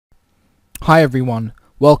Hi everyone,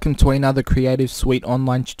 welcome to another Creative Suite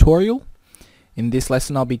online tutorial. In this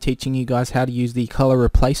lesson I'll be teaching you guys how to use the color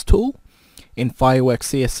replace tool in Fireworks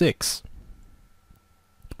CS6.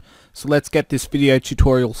 So let's get this video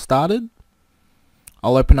tutorial started.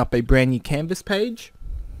 I'll open up a brand new canvas page,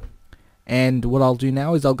 and what I'll do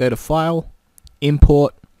now is I'll go to File,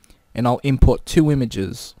 Import, and I'll import two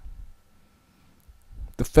images.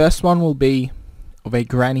 The first one will be of a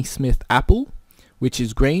Granny Smith apple, which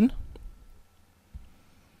is green.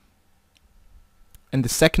 And the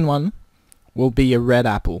second one will be a red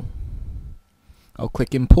apple. I'll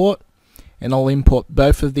click import and I'll import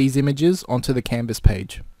both of these images onto the canvas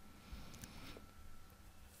page.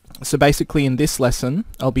 So basically in this lesson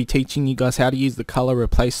I'll be teaching you guys how to use the color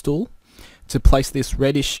replace tool to place this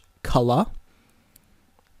reddish color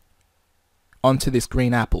onto this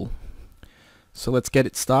green apple. So let's get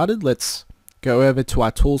it started. Let's go over to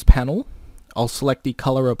our tools panel. I'll select the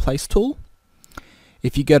color replace tool.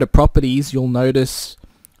 If you go to properties, you'll notice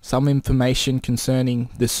some information concerning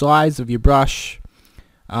the size of your brush,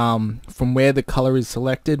 from where the color is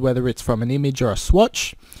selected, whether it's from an image or a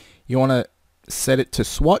swatch. You want to set it to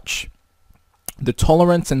swatch, the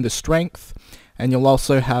tolerance and the strength, and you'll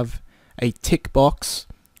also have a tick box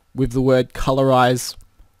with the word colorize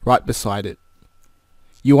right beside it.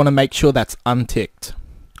 You want to make sure that's unticked.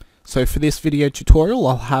 So for this video tutorial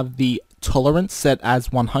I'll have the tolerance set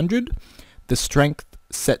as 100, the strength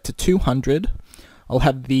set to 200. I'll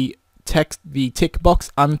have the tick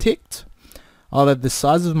box unticked. I'll have the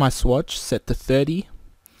size of my swatch set to 30.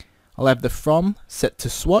 I'll have the from set to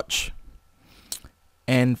swatch.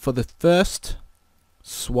 And for the first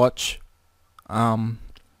swatch,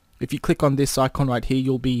 if you click on this icon right here,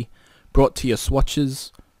 you'll be brought to your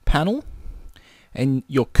swatches panel, and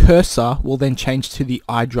your cursor will then change to the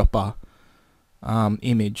eyedropper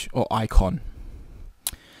image or icon.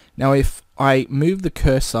 Now if I move the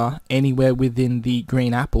cursor anywhere within the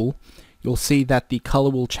green apple, you'll see that the color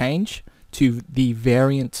will change to the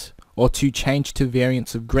variant, or to change to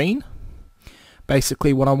variants of green.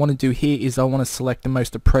 Basically what I want to do here is I want to select the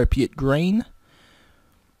most appropriate green,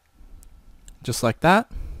 just like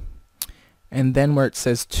that, and then where it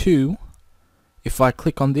says 2, if I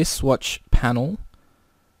click on this swatch panel,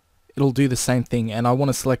 it'll do the same thing, and I want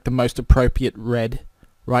to select the most appropriate red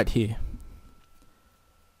right here.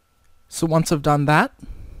 So once I've done that,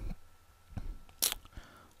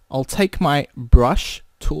 I'll take my brush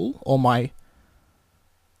tool or my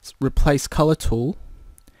replace color tool,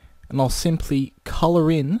 and I'll simply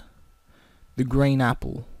color in the green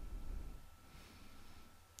apple,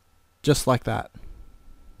 just like that,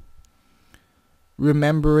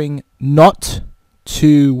 remembering not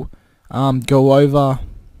to go over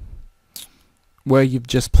where you've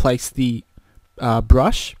just placed the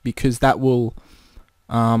brush, because that will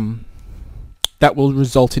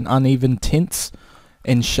result in uneven tints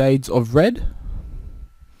and shades of red.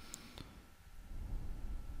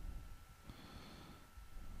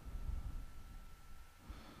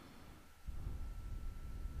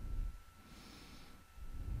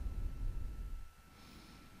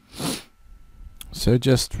 So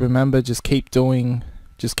just remember, just keep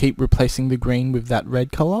replacing the green with that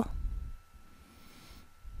red color.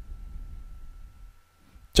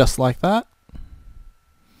 Just like that.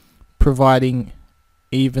 Providing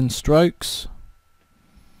even strokes.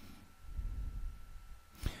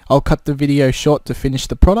 I'll cut the video short to finish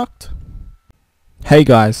the product. Hey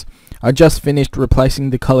guys, I just finished replacing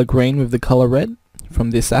the color green with the color red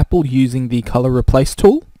from this apple using the color replace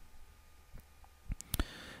tool.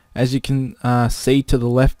 As you can see to the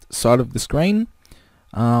left side of the screen,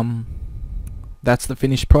 that's the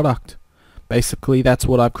finished product. Basically that's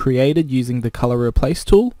what I've created using the color replace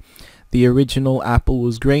tool. The original apple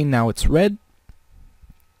was green, now it's red.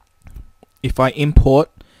 If I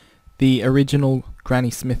import the original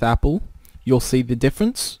Granny Smith apple, you'll see the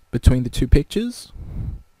difference between the two pictures.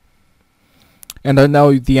 And I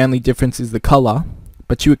know the only difference is the color,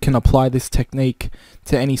 but you can apply this technique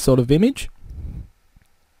to any sort of image.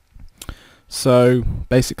 So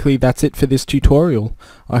basically that's it for this tutorial.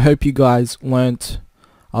 I hope you guys learnt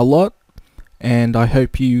a lot, and I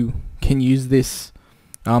hope you can use this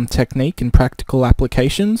technique in practical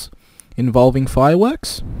applications involving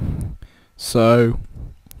fireworks. So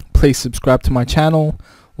please subscribe to my channel,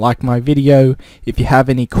 like my video. If you have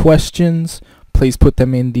any questions, please put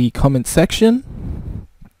them in the comment section,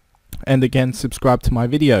 and again subscribe to my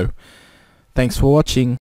video. Thanks for watching.